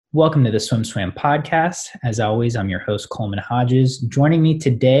Welcome to the SwimSwam podcast. As always, I'm your host, Coleman Hodges. Joining me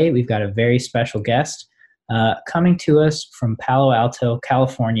today, we've got a very special guest coming to us from Palo Alto,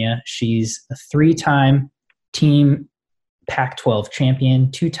 California. She's a three-time team Pac-12 champion,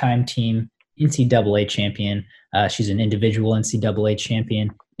 two-time team NCAA champion. She's an individual NCAA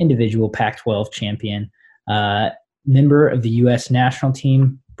champion, individual Pac-12 champion, member of the U.S. national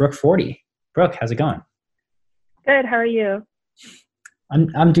team, Brooke Forde. Brooke, how's it going? Good. How are you?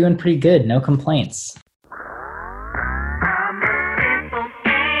 I'm doing pretty good. No complaints.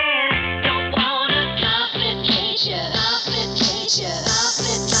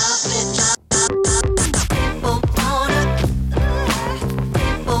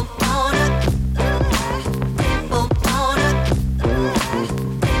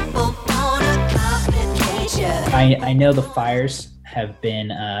 I know the fires have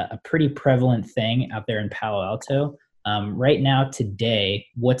been a pretty prevalent thing out there in Palo Alto. Right now, today,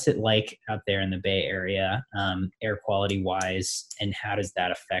 what's it like out there in the Bay Area, air quality wise, and how does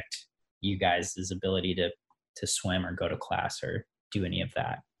that affect you guys' ability to swim or go to class or do any of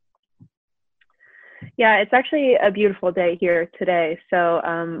that? Yeah, it's actually a beautiful day here today. So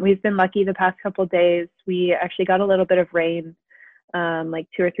we've been lucky the past couple of days. We actually got a little bit of rain like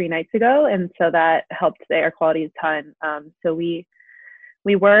 2 or 3 nights ago, and so that helped the air quality a ton. So we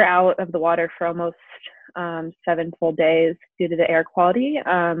were out of the water for almost 7 full days due to the air quality.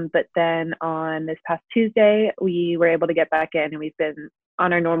 But then on this past Tuesday, we were able to get back in, and we've been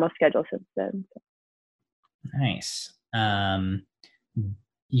on our normal schedule since then. Nice.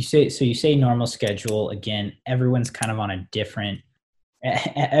 You say normal schedule. Again, everyone's kind of on a different,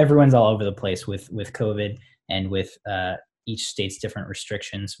 everyone's all over the place with COVID and with each state's different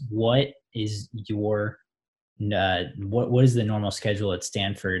restrictions. What is your what is the normal schedule at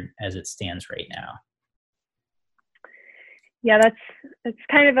Stanford as it stands right now? Yeah, it's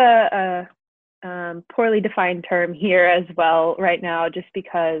kind of a poorly defined term here as well right now, just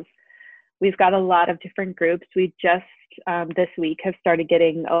because we've got a lot of different groups. We just this week have started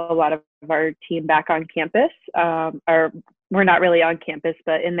getting a lot of our team back on campus, or we're not really on campus,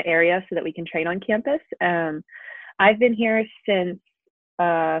 but in the area so that we can train on campus. I've been here since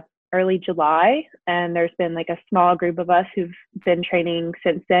early July, and there's been like a small group of us who've been training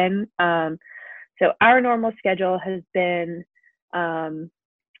since then. So our normal schedule has been,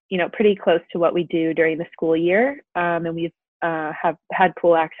 pretty close to what we do during the school year. And we've have had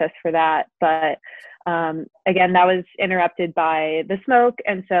pool access for that. But again, that was interrupted by the smoke.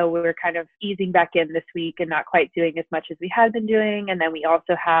 And so we were kind of easing back in this week and not quite doing as much as we had been doing. And then we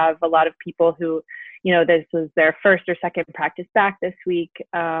also have a lot of people who, this was their first or second practice back this week.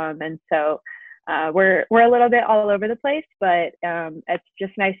 And so we're a little bit all over the place, but it's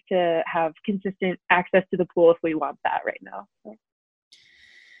just nice to have consistent access to the pool if we want that right now. So.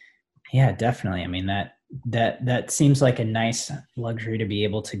 Yeah, definitely. I mean, that seems like a nice luxury to be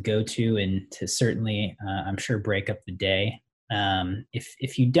able to go to and to certainly, I'm sure, break up the day.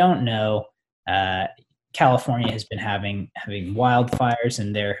 If you don't know, California has been having wildfires,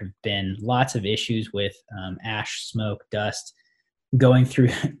 and there have been lots of issues with ash, smoke, dust going through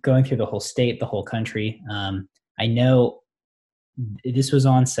the whole state, the whole country. I know this was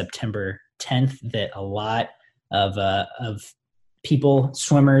on September 10th that a lot of people,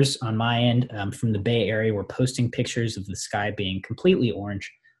 swimmers on my end from the Bay Area, were posting pictures of the sky being completely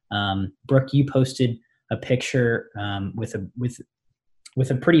orange. Brooke, you posted a picture with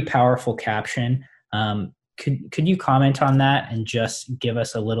a pretty powerful caption. Could you comment on that and just give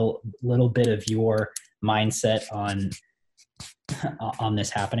us a little bit of your mindset on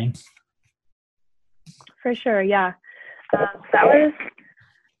this happening? For sure, yeah. That was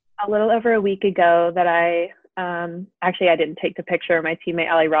a little over a week ago that I didn't take the picture. My teammate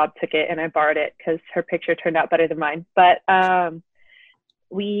Allie Robb took it, and I borrowed it because her picture turned out better than mine. But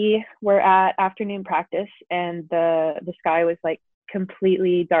we were at afternoon practice, and the sky was like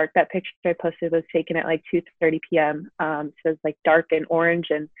completely dark. That picture I posted was taken at like 2:30 p.m. So it was like dark and orange,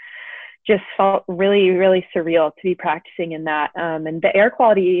 and just felt really, really surreal to be practicing in that. And the air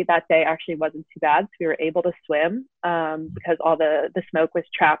quality that day actually wasn't too bad. So we were able to swim because all the smoke was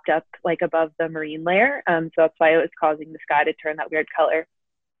trapped up like above the marine layer. So that's why it was causing the sky to turn that weird color.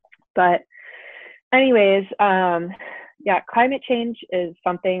 But anyways, climate change is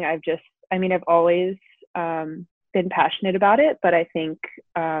something I've always been passionate about it. But I think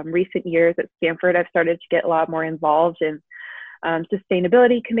recent years at Stanford, I've started to get a lot more involved in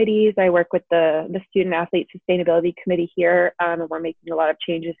sustainability committees. I work with the student athlete sustainability committee here, and we're making a lot of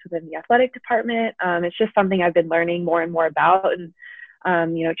changes within the athletic department. It's just something I've been learning more and more about, and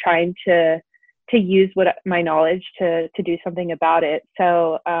trying to use what my knowledge to do something about it.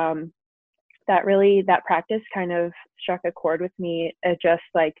 So that practice kind of struck a chord with me, just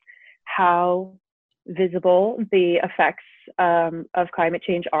like how visible the effects of climate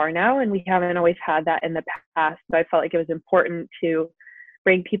change are now, and we haven't always had that in the past. So I felt like it was important to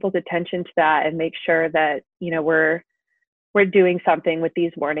bring people's attention to that and make sure that, you know, we're doing something with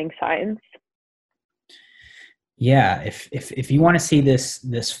these warning signs. Yeah, if you want to see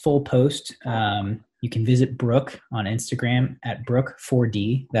this full post, you can visit Brooke on Instagram at Brooke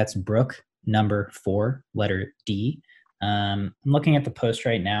Forde. That's Brooke number 4 letter D. I'm looking at the post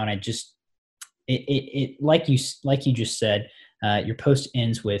right now, and I just it like you just said, your post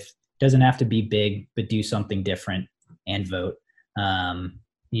ends with, doesn't have to be big, but do something different and vote.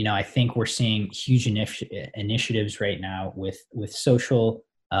 You know, I think we're seeing huge initiatives right now with social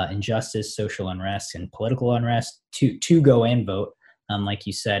injustice, social unrest, and political unrest to go and vote, like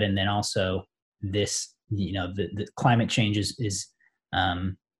you said, and then also this, you know, the climate change is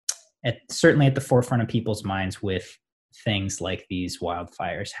certainly at the forefront of people's minds with things like these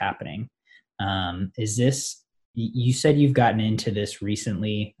wildfires happening. Is this, you said you've gotten into this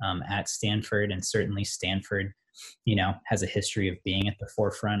recently at Stanford, and certainly Stanford, you know, has a history of being at the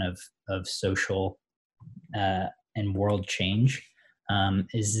forefront of social and world change.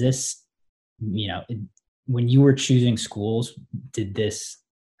 Is this, you know, when you were choosing schools, did this,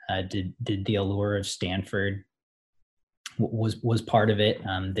 did the allure of Stanford was part of it,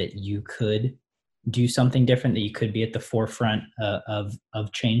 that you could do something different, that you could be at the forefront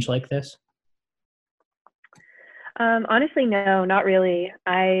of change like this? Honestly, no, not really.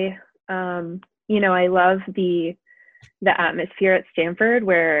 You know, I love the atmosphere at Stanford,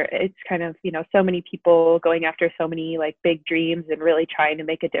 where it's kind of, you know, so many people going after so many like big dreams and really trying to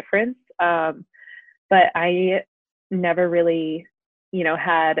make a difference. But I never really, you know,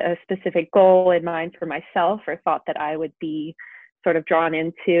 had a specific goal in mind for myself, or thought that I would be sort of drawn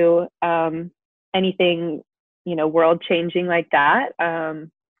into anything, you know, world changing like that.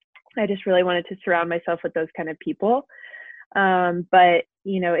 I just really wanted to surround myself with those kind of people. But,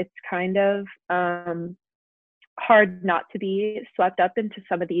 you know, it's kind of hard not to be swept up into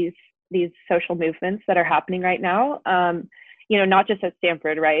some of these social movements that are happening right now. You know, not just at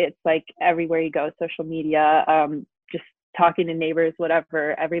Stanford, right? It's like everywhere you go, social media, just talking to neighbors,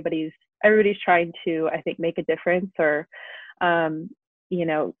 whatever. Everybody's trying to, I think, make a difference, or, you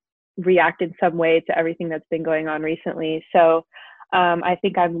know, react in some way to everything that's been going on recently. So I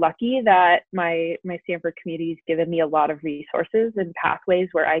think I'm lucky that my Stanford community has given me a lot of resources and pathways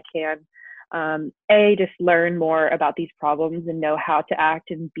where I can, A, just learn more about these problems and know how to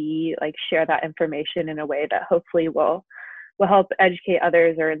act, and B, like share that information in a way that hopefully will help educate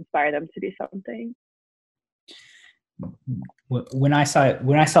others or inspire them to do something. When I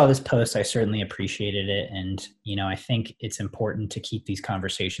saw this post, I certainly appreciated it, and you know, I think it's important to keep these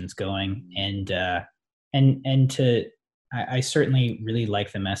conversations going, and to I certainly really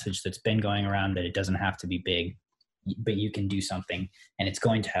like the message that's been going around, that it doesn't have to be big, but you can do something, and it's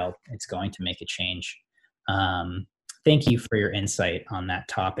going to help. It's going to make a change. Thank you for your insight on that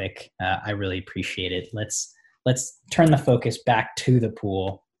topic. I really appreciate it. Let's turn the focus back to the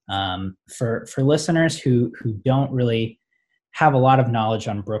pool. For listeners who don't really have a lot of knowledge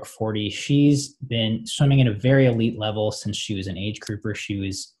on Brooke Forde, she's been swimming at a very elite level since she was an age grouper. She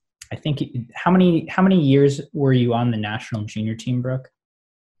was, I think, how many years were you on the national junior team, Brooke?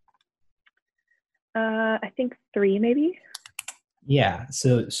 I think 3, maybe. Yeah.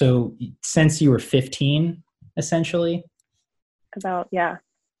 So since you were 15, essentially. About, yeah.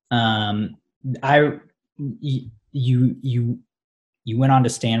 You went on to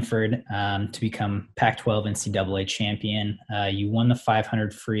Stanford to become Pac-12 NCAA champion. You won the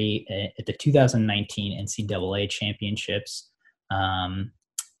 500 free at the 2019 NCAA championships.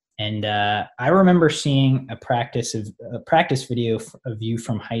 And I remember seeing a practice video of you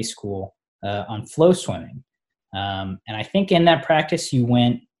from high school on flow swimming. And I think in that practice you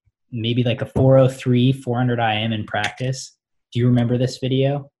went maybe like a 403, 400 IM in practice. Do you remember this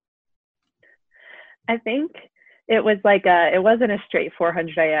video? I think it was like it wasn't a straight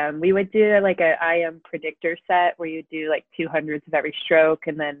 400 IM. We would do like a IM predictor set where you do like 200s of every stroke,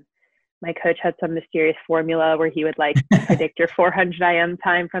 and then my coach had some mysterious formula where he would like predict your 400 IM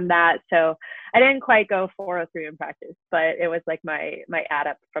time from that. So I didn't quite go 403 in practice, but it was like my add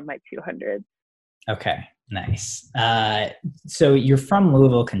up from my 200. Okay, nice. So you're from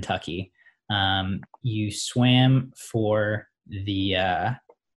Louisville, Kentucky. You swam for the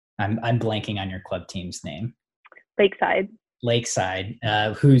I'm blanking on your club team's name. Lakeside,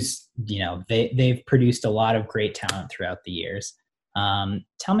 who's, you know, they've produced a lot of great talent throughout the years.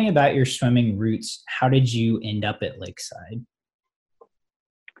 Tell me about your swimming roots. How did you end up at Lakeside?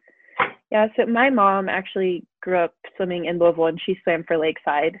 Yeah, so my mom actually grew up swimming in Louisville and she swam for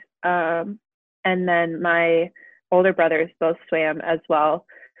Lakeside. And then my older brothers both swam as well.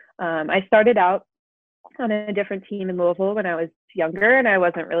 I started out on a different team in Louisville when I was younger, and I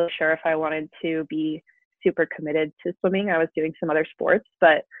wasn't really sure if I wanted to be super committed to swimming. I was doing some other sports,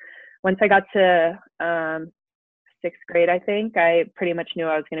 but once I got to sixth grade, I think, I pretty much knew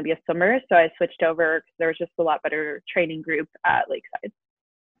I was going to be a swimmer. So I switched over because there was just a lot better training group at Lakeside.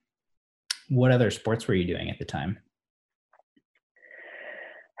 What other sports were you doing at the time?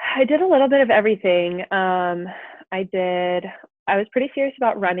 I did a little bit of everything. I was pretty serious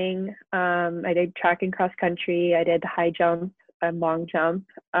about running. I did track and cross country. I did high jump and long jump.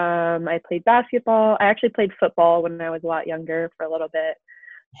 I played basketball. I actually played football when I was a lot younger for a little bit.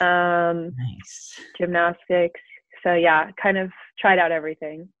 Nice. Gymnastics. So yeah, kind of tried out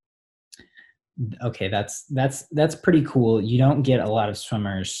everything. Okay, that's pretty cool. You don't get a lot of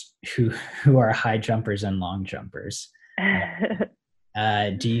swimmers who are high jumpers and long jumpers.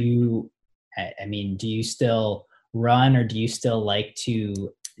 Do you, I mean, do you still run, or do you still like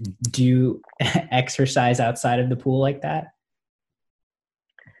to do exercise outside of the pool like that?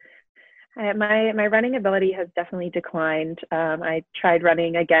 My running ability has definitely declined. I tried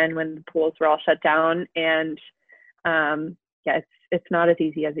running again when the pools were all shut down, and yeah, it's not as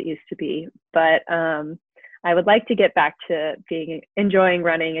easy as it used to be. But I would like to get back to enjoying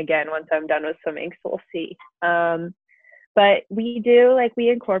running again once I'm done with swimming. So we'll see. But we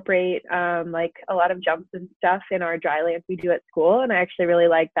incorporate like a lot of jumps and stuff in our dry land we do at school, and I actually really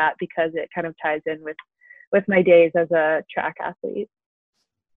like that because it kind of ties in with my days as a track athlete.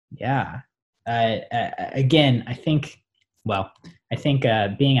 Yeah. Again, I think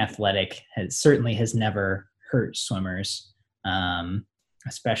being athletic has never hurt swimmers,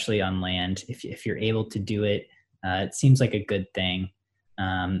 especially on land. If you're able to do it, it seems like a good thing.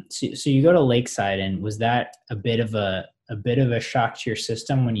 So you go to Lakeside, and was that a bit of a shock to your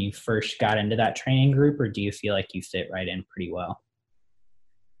system when you first got into that training group, or do you feel like you fit right in pretty well?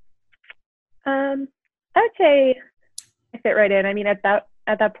 I would say I fit right in. I mean, at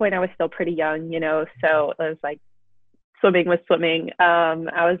that point, I was still pretty young, so it was like swimming was swimming.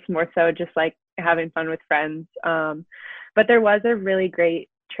 I was more so just like having fun with friends. But there was a really great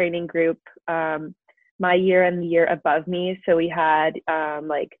training group my year and the year above me. So we had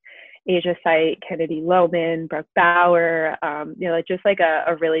like Asia Sight, Kennedy Lohman, Brooke Bauer, like just like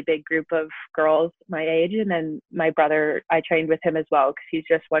a really big group of girls my age. And then my brother, I trained with him as well because he's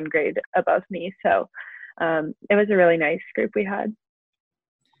just one grade above me. So it was a really nice group we had.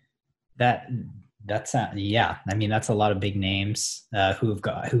 That's yeah. I mean, that's a lot of big names who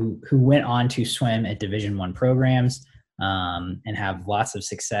went on to swim at Division I programs and have lots of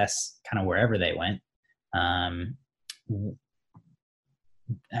success kind of wherever they went.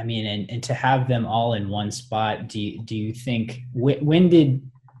 I mean, and to have them all in one spot, do you think, when did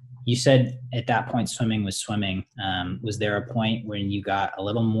you said at that point swimming was swimming? Was there a point when you got a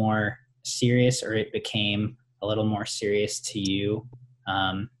little more serious, or it became a little more serious to you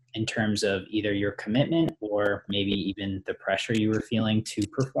in terms of either your commitment or maybe even the pressure you were feeling to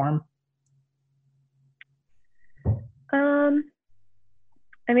perform?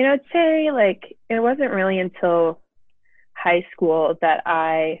 I mean, I would say like it wasn't really until high school that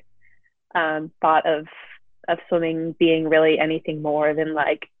I thought of swimming being really anything more than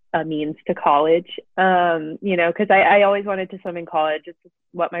like a means to college. Because I always wanted to swim in college. It's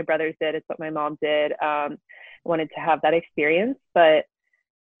what my brothers did. It's what my mom did. I wanted to have that experience, but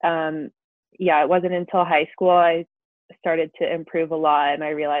yeah, it wasn't until high school I started to improve a lot, and I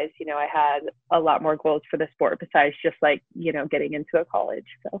realized, I had a lot more goals for the sport besides just like, getting into a college.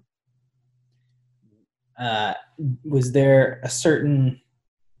 So was there a certain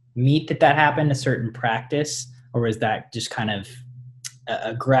meet that happened, a certain practice, or was that just kind of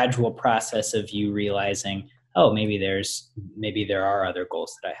a gradual process of you realizing, oh, maybe there are other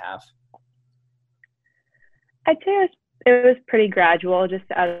goals that I have? I'd say it was pretty gradual, just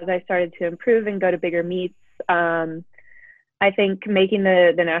as I started to improve and go to bigger meets. I think making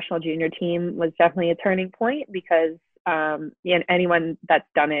the national junior team was definitely a turning point because anyone that's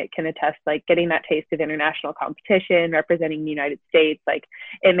done it can attest, like getting that taste of international competition, representing the United States, like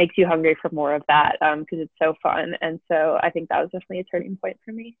it makes you hungry for more of that because it's so fun. And so I think that was definitely a turning point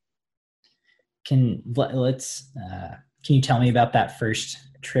for me. Can you tell me about that first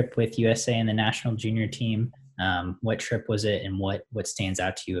trip with USA and the national junior team? What trip was it, and what stands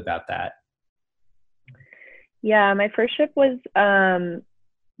out to you about that? Yeah, my first trip was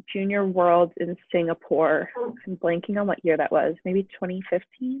Junior Worlds in Singapore. I'm blanking on what year that was. Maybe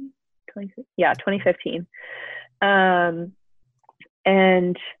 2015. 2015.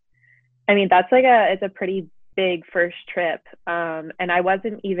 And I mean, that's like it's a pretty big first trip. And I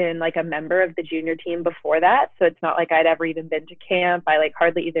wasn't even like a member of the junior team before that. So it's not like I'd ever even been to camp. I like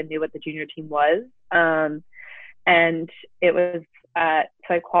hardly even knew what the junior team was. And it was,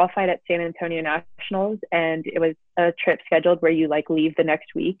 so I qualified at San Antonio Nationals, and it was a trip scheduled where you like leave the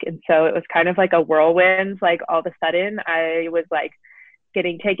next week. And so it was kind of like a whirlwind. Like all of a sudden I was like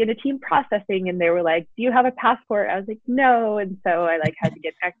getting taken to team processing, and they were like, do you have a passport? I was like, no. And so I like had to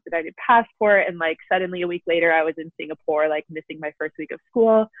get an expedited passport, and like suddenly a week later I was in Singapore, like missing my first week of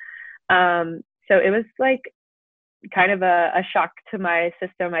school. So it was like kind of a shock to my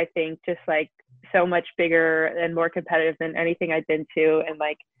system, I think, just like so much bigger and more competitive than anything I'd been to. And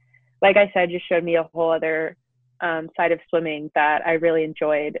like I said, just showed me a whole other side of swimming that I really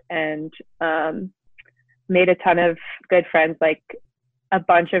enjoyed, and made a ton of good friends. Like a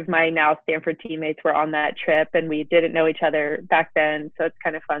bunch of my now Stanford teammates were on that trip, and we didn't know each other back then. So it's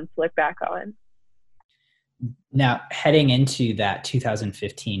kind of fun to look back on. Now, heading into that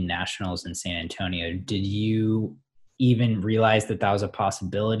 2015 Nationals in San Antonio, did you even realize that that was a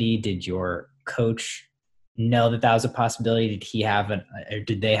possibility? Did your coach know that that was a possibility? Did he have or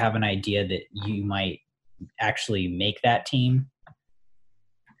did they have an idea that you might actually make that team?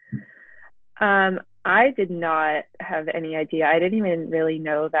 I did not have any idea. I didn't even really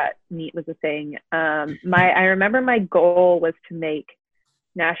know that meet was a thing. I remember my goal was to make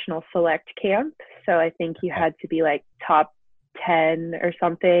national select camp. So I think you had to be like top 10 or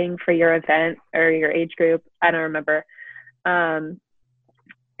something for your event or your age group. I don't remember. And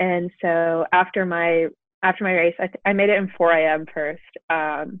so after my race, I made it in 4 a.m. first.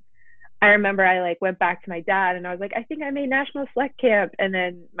 I remember I like went back to my dad and I was like, I think I made national select camp. And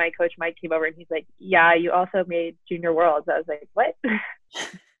then my coach Mike came over and he's like, yeah, you also made junior worlds. I was like, what?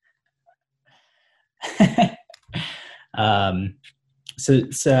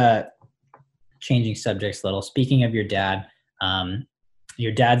 So changing subjects a little. Speaking of your dad's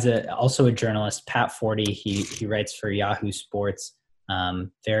also a journalist, Pat Forde. He writes for Yahoo Sports.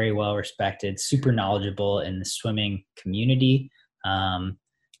 Very well respected, super knowledgeable in the swimming community. I've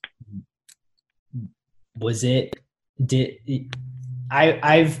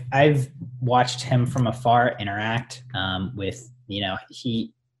watched him from afar interact with, I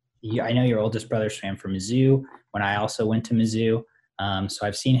know your oldest brother swam for Mizzou when I also went to Mizzou. So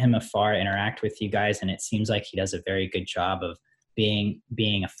I've seen him afar interact with you guys, and it seems like he does a very good job of being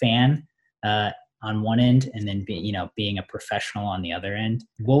a fan on one end, and then being a professional on the other end.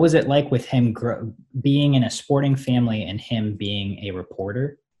 What was it like with him being in a sporting family and him being a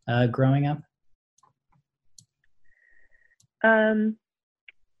reporter growing up? I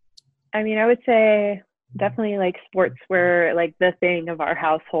mean, I would say definitely like sports were like the thing of our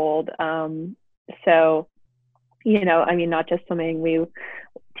household. So, I mean, not just swimming,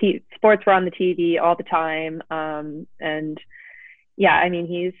 sports were on the TV all the time. And yeah, I mean,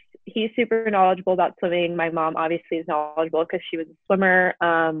 he's super knowledgeable about swimming. My mom obviously is knowledgeable because she was a swimmer.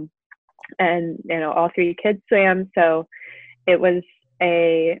 And, all 3 kids swam. So it was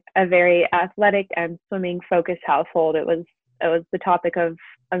a very athletic and swimming focused household. It was the topic of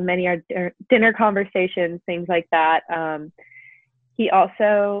many our dinner conversations, things like that.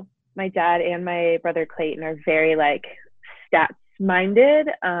 My dad and my brother Clayton are very like stats minded.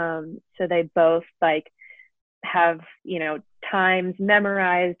 So they both like have, times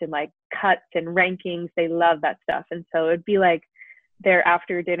memorized and like cuts and rankings. They love that stuff. And so it'd be like their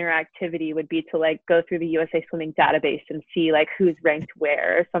after dinner activity would be to like go through the USA Swimming database and see like who's ranked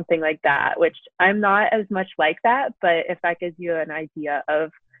where or something like that, which I'm not as much like that, but if that gives you an idea of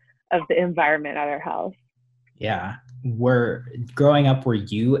the environment at our house. Yeah. Growing up, were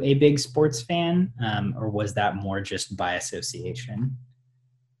you a big sports fan, or was that more just by association?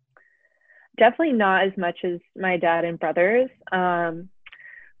 Definitely not as much as my dad and brothers. I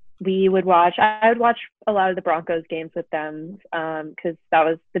would watch a lot of the Broncos games with them, because that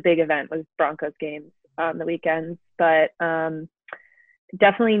was the big event, was Broncos games on the weekends, but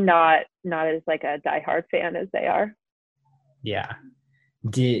definitely not as like a diehard fan as they are. Yeah.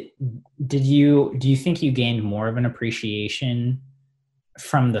 Do you think you gained more of an appreciation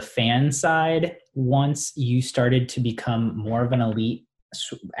from the fan side once you started to become more of an elite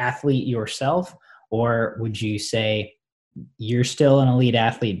athlete yourself, or would you say you're still an elite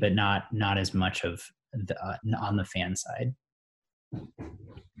athlete, but not as much of on the fan side?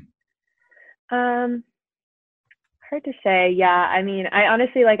 Hard to say. Yeah, I mean, I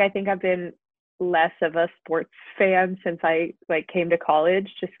honestly I think I've been less of a sports fan since I like came to college,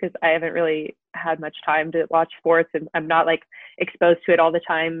 just because I haven't really had much time to watch sports, and I'm not like exposed to it all the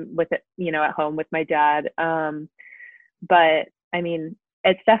time with it, at home with my dad. But I mean,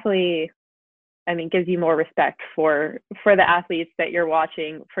 it's definitely, gives you more respect for the athletes that you're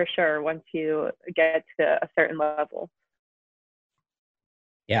watching for sure once you get to a certain level.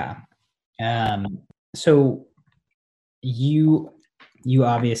 Yeah. So you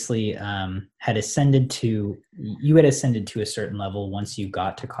obviously had ascended to a certain level once you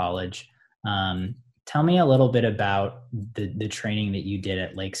got to college. Tell me a little bit about the training that you did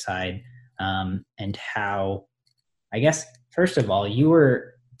at Lakeside, and how, I guess, first of all, you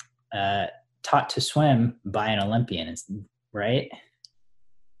were taught to swim by an Olympian, right?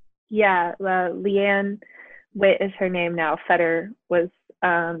 Yeah, Leanne Witt is her name now. Feder was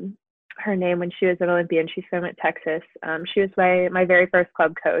her name when she was an Olympian. She swam at Texas. She was my very first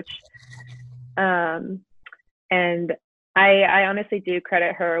club coach. And I honestly do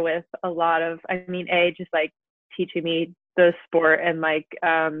credit her with a lot of, just like teaching me the sport and like,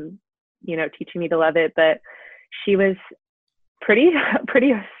 teaching me to love it. But she was pretty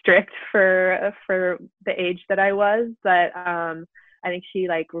strict for the age that I was. But I think she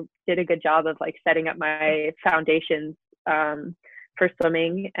like did a good job of like setting up my foundations for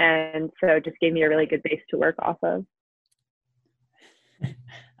swimming, and so just gave me a really good base to work off of.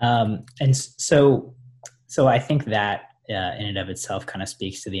 And so I think that in and of itself kind of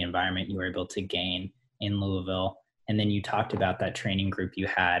speaks to the environment you were able to gain in Louisville. And then you talked about that training group you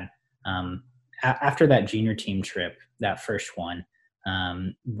had after that junior team trip, that first one.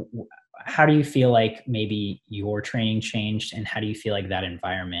 How do you feel like maybe your training changed, and how do you feel like that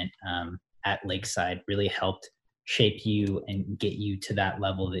environment at Lakeside really helped shape you and get you to that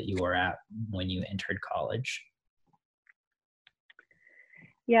level that you were at when you entered college?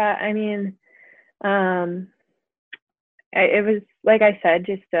 Yeah, it was like I said,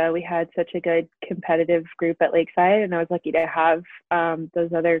 just we had such a good competitive group at Lakeside, and I was lucky to have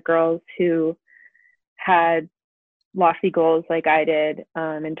those other girls who had lofty goals like I did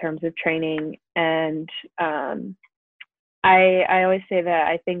in terms of training. And I always say that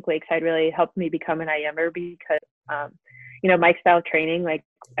I think Lakeside really helped me become an IMer because, my style of training, like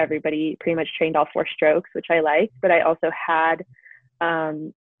everybody pretty much trained all 4 strokes, which I liked, but I also had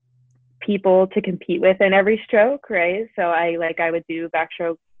people to compete with in every stroke, right? So I would do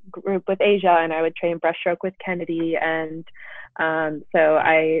backstroke group with Asia, and I would train breaststroke with Kennedy. And so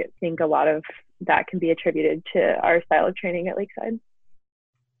I think a lot of that can be attributed to our style of training at Lakeside.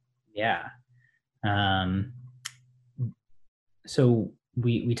 Yeah. So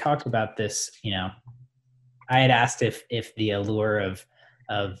we talked about this, I had asked if the allure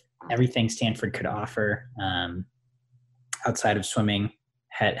of everything Stanford could offer outside of swimming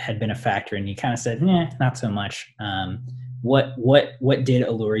had been a factor, and you kind of said, not so much. What did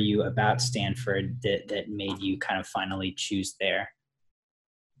allure you about Stanford that made you kind of finally choose there?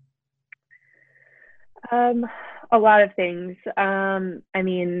 A lot of things.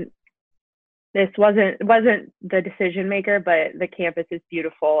 This wasn't the decision maker, but the campus is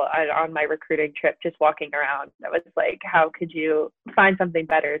beautiful. On my recruiting trip, just walking around, I was like, how could you find something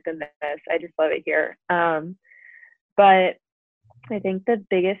better than this? I just love it here. But I think the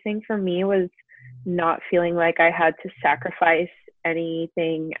biggest thing for me was not feeling like I had to sacrifice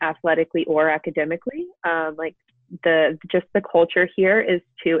anything athletically or academically. Like the culture here is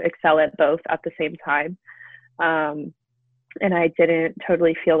to excel at both at the same time. And I didn't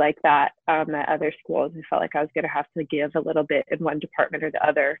totally feel like that at other schools. I felt like I was going to have to give a little bit in one department or the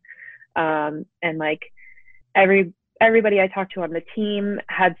other. And like everybody I talked to on the team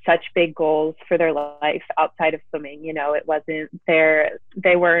had such big goals for their life outside of swimming. It wasn't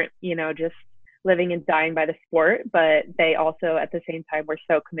they weren't, just living and dying by the sport, but they also at the same time were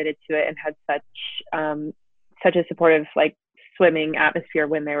so committed to it and had such a supportive like swimming atmosphere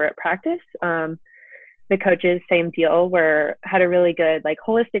when they were at practice. The coaches, same deal, had a really good like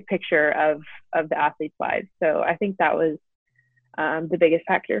holistic picture of the athletes' lives. So I think that was the biggest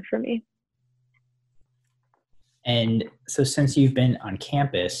factor for me. And so since you've been on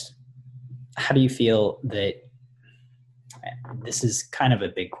campus, how do you feel that, this is kind of a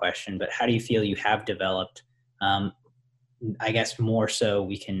big question, but how do you feel you have developed, I guess more so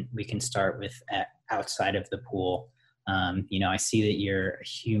we can start with outside of the pool. I see that you're a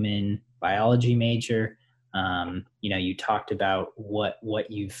human biology major. You talked about what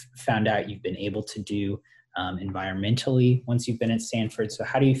you've found out you've been able to do environmentally once you've been at Stanford. So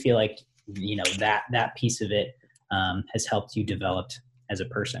how do you feel like, that piece of it has helped you develop as a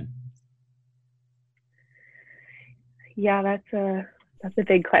person? Yeah, that's That's a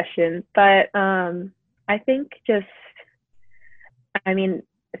big question. But I think just, I mean,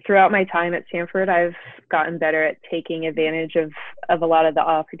 throughout my time at Stanford, I've gotten better at taking advantage of a lot of the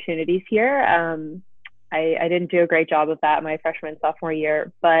opportunities here. I didn't do a great job of that my freshman and sophomore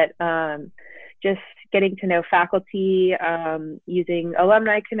year, but just getting to know faculty, using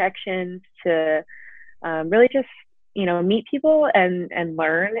alumni connections to really just, meet people and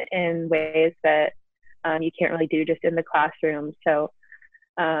learn in ways that you can't really do just in the classroom. So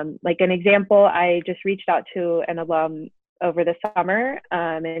like an example, I just reached out to an alum over the summer,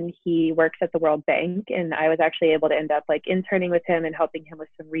 and he works at the World Bank, and I was actually able to end up like interning with him and helping him with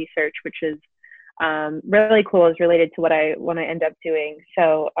some research, which is really cool, is related to what I want to end up doing.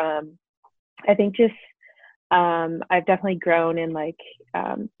 So I think just I've definitely grown in like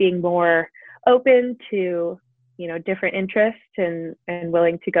being more open to different interests and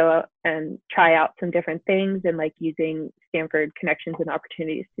willing to go out and try out some different things, and like using Stanford connections and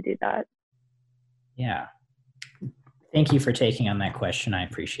opportunities to do that. Yeah. Thank you for taking on that question. I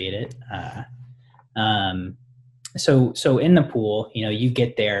appreciate it. So in the pool, you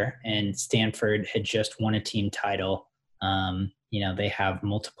get there, and Stanford had just won a team title. They have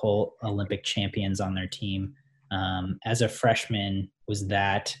multiple Olympic champions on their team. As a freshman, was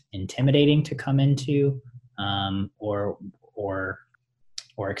that intimidating to come into, or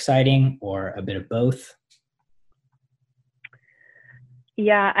exciting, or a bit of both?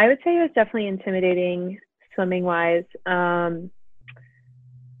 Yeah, I would say it was definitely intimidating swimming wise. I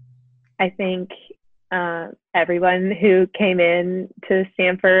think everyone who came in to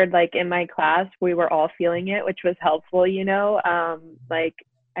Stanford, like in my class, we were all feeling it, which was helpful, like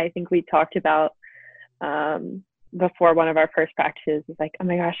I think we talked about before one of our first practices is like, oh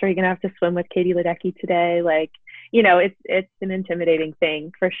my gosh, are you going to have to swim with Katie Ledecky today? Like, it's an intimidating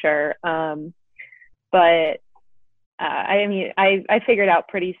thing for sure. But I figured out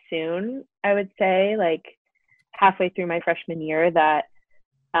pretty soon, I would say, like halfway through my freshman year, that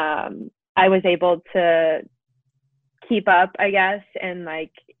I was able to keep up, I guess. And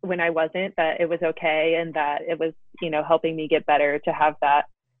like when I wasn't, that it was okay. And that it was, helping me get better to have that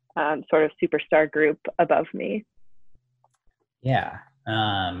sort of superstar group above me. Yeah.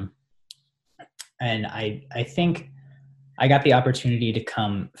 And I think I got the opportunity to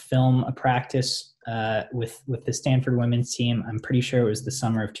come film a practice with the Stanford women's team. I'm pretty sure it was the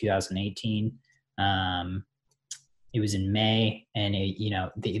summer of 2018. It was in May, and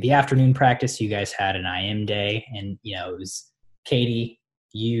the afternoon practice, you guys had an IM day, and it was Katie,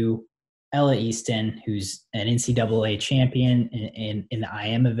 you, Ella Easton, who's an NCAA champion in the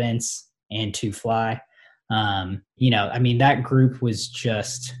IM events, and to fly. That group was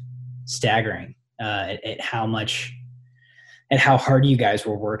just staggering at how hard you guys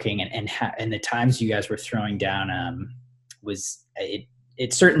were working, and the times you guys were throwing down.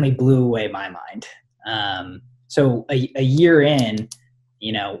 It certainly blew away my mind. So a year in,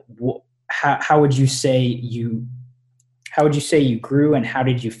 how would you say you grew, and how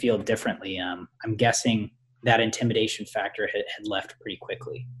did you feel differently? I'm guessing that intimidation factor had left pretty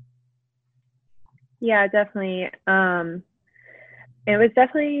quickly. Yeah, definitely. It was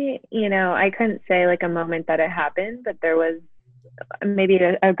definitely, I couldn't say like a moment that it happened, but there was maybe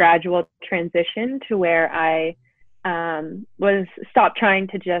a gradual transition to where I was stopped trying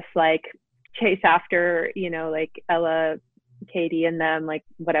to just like chase after, like Ella, Katie, and them, like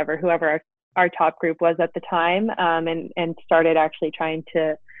whoever our top group was at the time, and started actually trying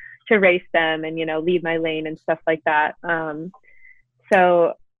to race them and, lead my lane and stuff like that.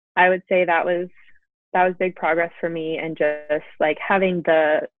 So I would say that was big progress for me, and just like having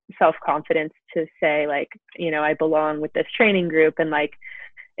the self-confidence to say like, I belong with this training group, and like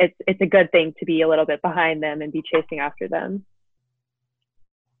it's a good thing to be a little bit behind them and be chasing after them.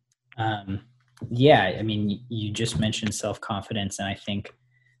 Yeah, you just mentioned self-confidence, and I think,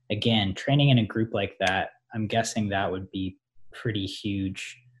 again, training in a group like that, I'm guessing that would be pretty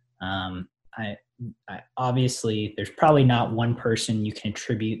huge. I obviously, there's probably not one person you can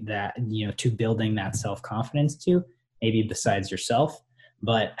attribute that, to building that self-confidence to, maybe besides yourself.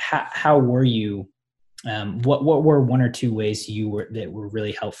 But how were you? What were one or two ways that were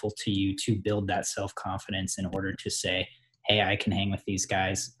really helpful to you to build that self-confidence in order to say, hey, I can hang with these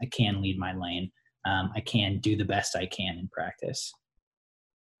guys, I can lead my lane, I can do the best I can in practice?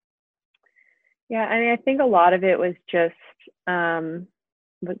 Yeah, I think a lot of it was just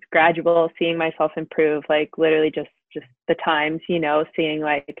was gradual, seeing myself improve, like literally just the times, seeing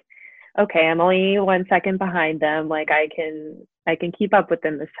like, okay, I'm only 1 second behind them, like I can keep up with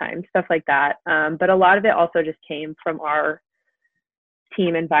them this time, stuff like that. But a lot of it also just came from our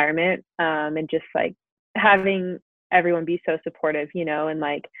team environment, and just like having everyone be so supportive, you know, and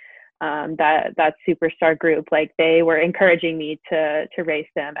like that superstar group, like they were encouraging me to race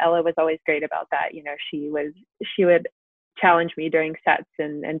them. Ella was always great about that. You know, she would challenge me during sets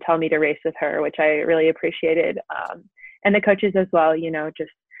and tell me to race with her, which I really appreciated. And the coaches as well, you know,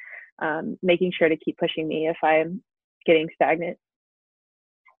 just making sure to keep pushing me if I'm getting stagnant.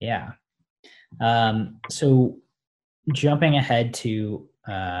 Yeah. So jumping ahead to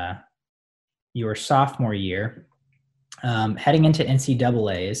your sophomore year, heading into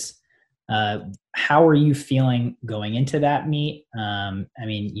NCAAs, how are you feeling going into that meet? I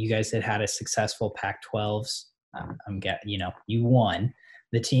mean, you guys had a successful Pac-12s. You know, you won.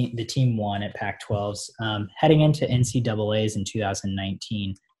 The team won at Pac-12s. Heading into NCAAs in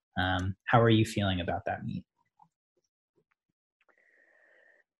 2019, how are you feeling about that meet?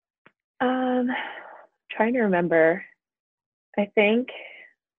 Trying to remember. I think,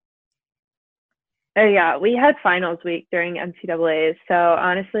 oh yeah, we had finals week during NCAAs. So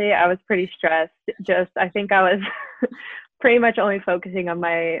honestly, I was pretty stressed. I think I was pretty much only focusing on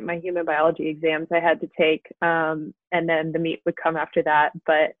my human biology exams I had to take. And then the meet would come after that.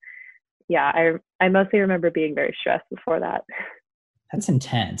 But yeah, I mostly remember being very stressed before that. That's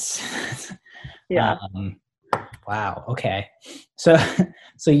intense. Yeah. Wow. Okay. So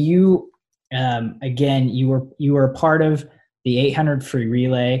you, again, you were a part of the 800 free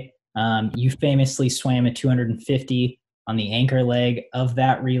relay. You famously swam a 250 on the anchor leg of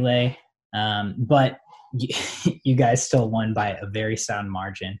that relay. But you guys still won by a very sound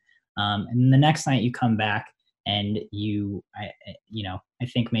margin. And the next night you come back and I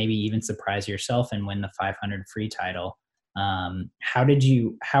think maybe even surprise yourself and win the 500 free title. How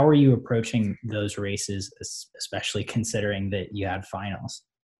are you approaching those races, especially considering that you had finals?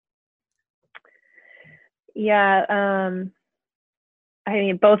 Yeah. I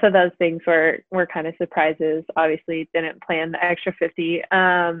mean, both of those things were kind of surprises. Obviously didn't plan the extra 50.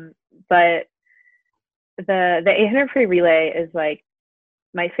 But the 800 free relay is like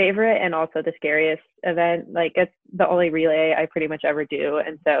my favorite and also the scariest event. Like it's the only relay I pretty much ever do.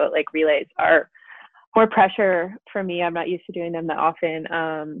 And so like relays are more pressure for me. I'm not used to doing them that often.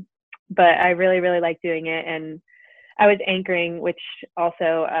 But I really, really like doing it. And I was anchoring, which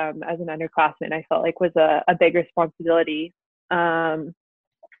also, as an underclassman, I felt like was a big responsibility.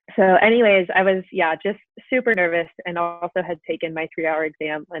 So anyways, I was, just super nervous and also had taken my 3-hour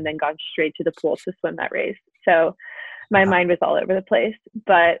exam and then gone straight to the pool to swim that race. So my mind was all over the place,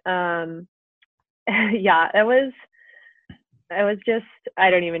 but, it was just, I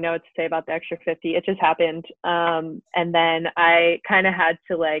don't even know what to say about the extra 50. It just happened. And then I kind of had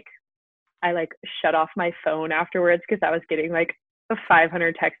to I shut off my phone afterwards because I was getting like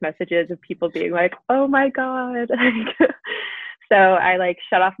 500 text messages of people being like, oh my God. So I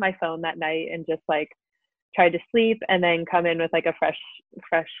shut off my phone that night and just tried to sleep and then come in with a fresh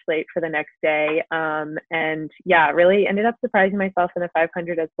slate for the next day. And really ended up surprising myself in the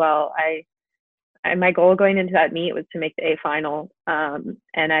 500 as well. My goal going into that meet was to make the A final. And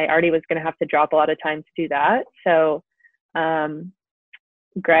I already was going to have to drop a lot of time to do that. So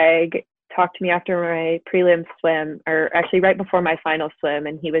Greg talked to me after my prelim swim, or actually right before my final swim.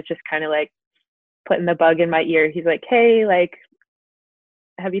 And he was just kind of putting the bug in my ear. He's like, hey,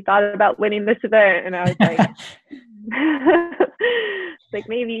 have you thought about winning this event? And I was like,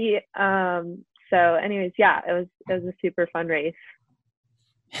 maybe. So anyways, it was a super fun race.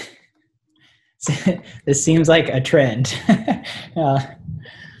 This seems like a trend.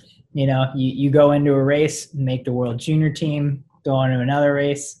 You go into a race, make the world junior team, go on to another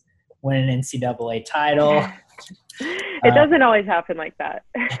race, win an NCAA title. It doesn't always happen like that.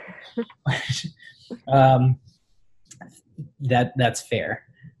 That's fair.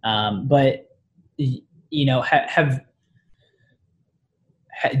 But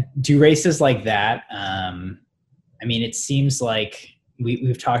do races like that? I mean, it seems like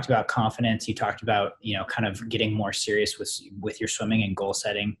we've talked about confidence. You talked about, kind of getting more serious with your swimming and goal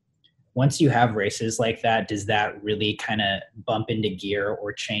setting. Once you have races like that, does that really kind of bump into gear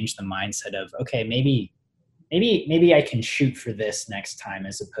or change the mindset of, okay, maybe I can shoot for this next time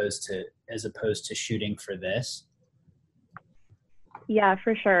as opposed to shooting for this? Yeah,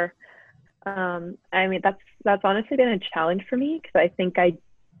 for sure. I mean, that's honestly been a challenge for me because I think I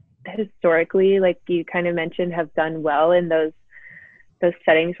historically, like you kind of mentioned, have done well in those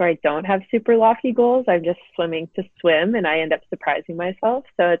settings where I don't have super lofty goals. I'm just swimming to swim and I end up surprising myself.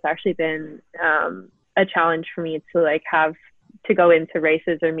 So it's actually been a challenge for me to have to go into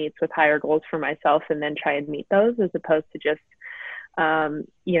races or meets with higher goals for myself and then try and meet those, as opposed to just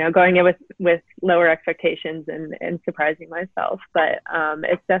going in with lower expectations and surprising myself. But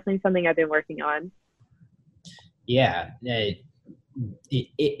it's definitely something I've been working on. Yeah.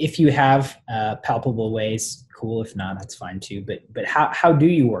 If you have palpable ways, cool. If not, that's fine too. But how do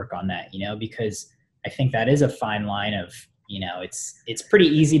you work on that? Because I think that is a fine line of, it's pretty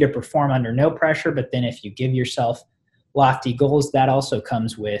easy to perform under no pressure, but then if you give yourself lofty goals, that also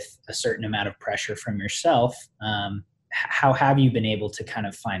comes with a certain amount of pressure from yourself. How have you been able to kind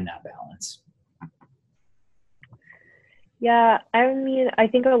of find that balance? Yeah, I mean, I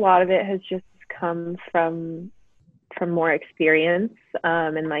think a lot of it has just come from more experience,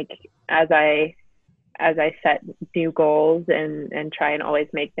 and like as I set new goals and try and always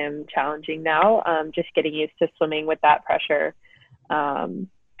make them challenging now, just getting used to swimming with that pressure. Um,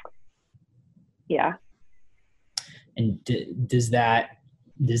 yeah. And does that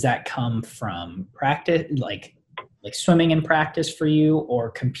come from practice, like swimming in practice for you,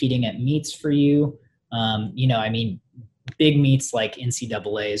 or competing at meets for you? I mean, big meets like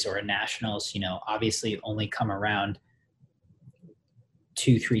NCAA's or nationals, obviously only come around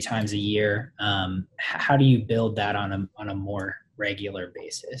 2-3 times a year. How do you build that on a more regular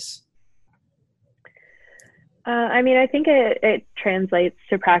basis? I mean, I think it translates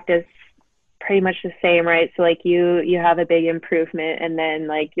to practice pretty much the same, right? So like you have a big improvement, and then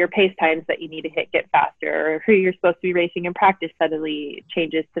like your pace times that you need to hit get faster, or who you're supposed to be racing in practice suddenly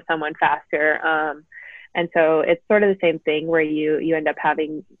changes to someone faster. And so it's sort of the same thing where you end up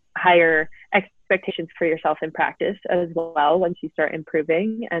having higher expectations for yourself in practice as well once you start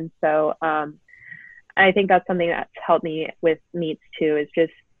improving. And so I think that's something that's helped me with meets too, is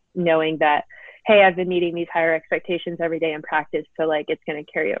just knowing that, hey, I've been meeting these higher expectations every day in practice, so like it's going to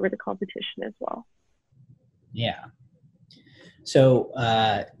carry over to competition as well. Yeah. So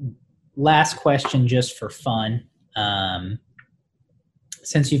last question, just for fun.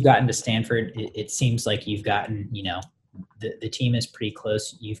 Since you've gotten to Stanford, it seems like you've gotten, the team is pretty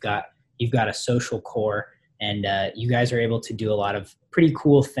close. You've got a social core, and you guys are able to do a lot of pretty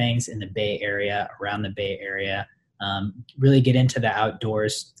cool things in the Bay Area, around the Bay Area. Really get into the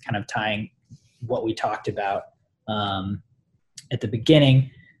outdoors, kind of tying what we talked about at the beginning.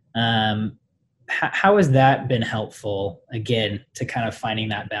 How has that been helpful, again, to kind of finding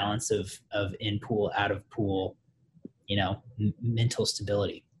that balance of in pool, out of pool, mental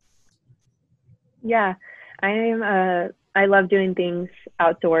stability? Yeah, I love doing things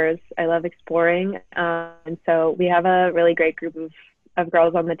outdoors. I love exploring. And so we have a really great group of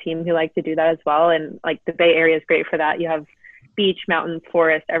girls on the team who like to do that as well. And like the Bay Area is great for that. You have beach, mountains,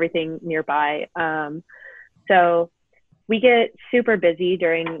 forest, everything nearby. So we get super busy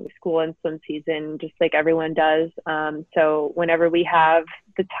during school and swim season, just like everyone does. So whenever we have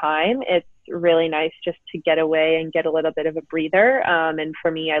the time, it's really nice just to get away and get a little bit of a breather. And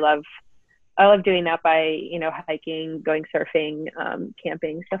for me, I love doing that by, hiking, going surfing,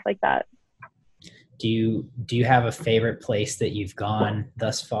 camping, stuff like that. Do you have a favorite place that you've gone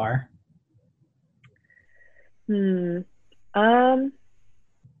thus far? I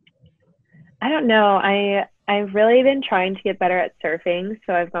don't know. I've really been trying to get better at surfing,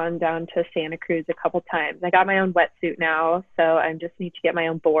 so I've gone down to Santa Cruz a couple times. I got my own wetsuit now, so I just need to get my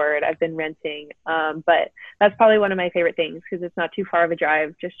own board. I've been renting, but that's probably one of my favorite things because it's not too far of a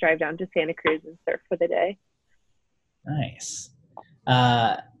drive. Just drive down to Santa Cruz and surf for the day. Nice.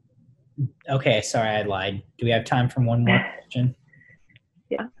 Okay, sorry, I lied. Do we have time for one more question?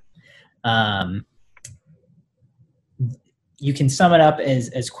 Yeah. You can sum it up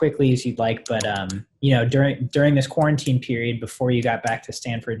as quickly as you'd like, but during this quarantine period before you got back to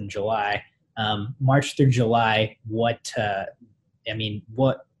Stanford in July, March through July, what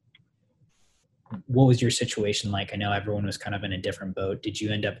was your situation like? I know everyone was kind of in a different boat. Did you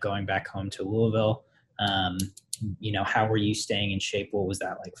end up going back home to Louisville? How were you staying in shape? What was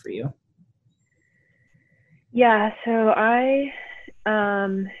that like for you? Yeah, so I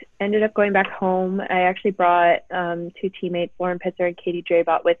ended up going back home. I actually brought two teammates, Lauren Pitzer and Katie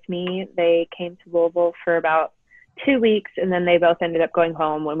Drabot, with me. They came to Louisville for about 2 weeks, and then they both ended up going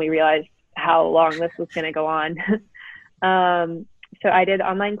home when we realized how long this was going to go on. So I did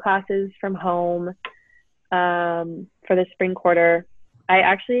online classes from home for the spring quarter.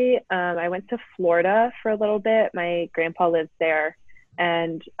 I went to Florida for a little bit. My grandpa lives there,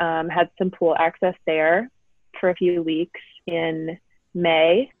 and had some pool access there for a few weeks in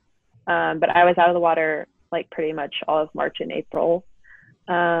May. But I was out of the water like pretty much all of March and April.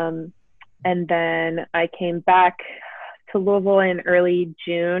 And then I came back to Louisville in early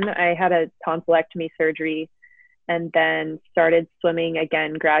June. I had a tonsillectomy surgery and then started swimming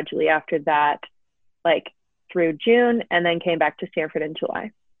again gradually after that, like through June, and then came back to Stanford in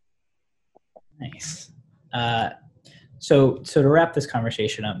July. Nice. So to wrap this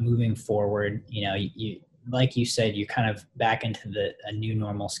conversation up, moving forward, like you said, you're kind of back into a new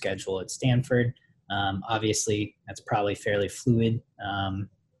normal schedule at Stanford. Obviously, that's probably fairly fluid,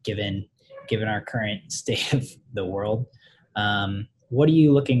 given our current state of the world. What are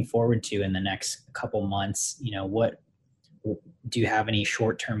you looking forward to in the next couple months? What do you have any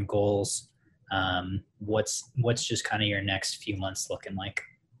short-term goals? What's just kind of your next few months looking like?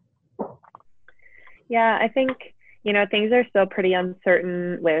 Yeah, I think, things are still pretty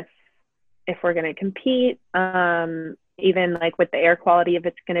uncertain with if we're going to compete, even like with the air quality, if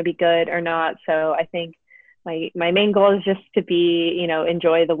it's going to be good or not. So I think my main goal is just to be,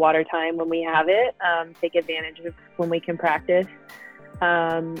 enjoy the water time when we have it, take advantage of when we can practice.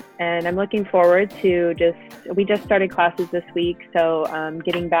 And I'm looking forward to we just started classes this week. So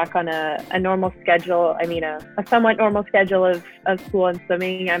getting back on a normal schedule, a somewhat normal schedule of school and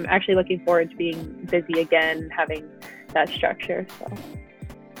swimming. I'm actually looking forward to being busy again, having that structure. So.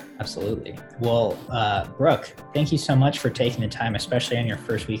 Absolutely. Well, Brooke, thank you so much for taking the time, especially on your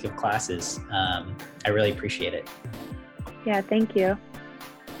first week of classes. I really appreciate it. Yeah, thank you.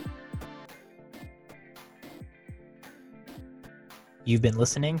 You've been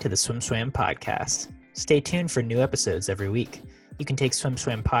listening to the SwimSwam podcast. Stay tuned for new episodes every week. You can take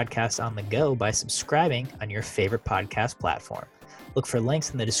SwimSwam podcast on the go by subscribing on your favorite podcast platform. Look for links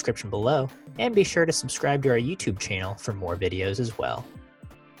in the description below, and be sure to subscribe to our YouTube channel for more videos as well.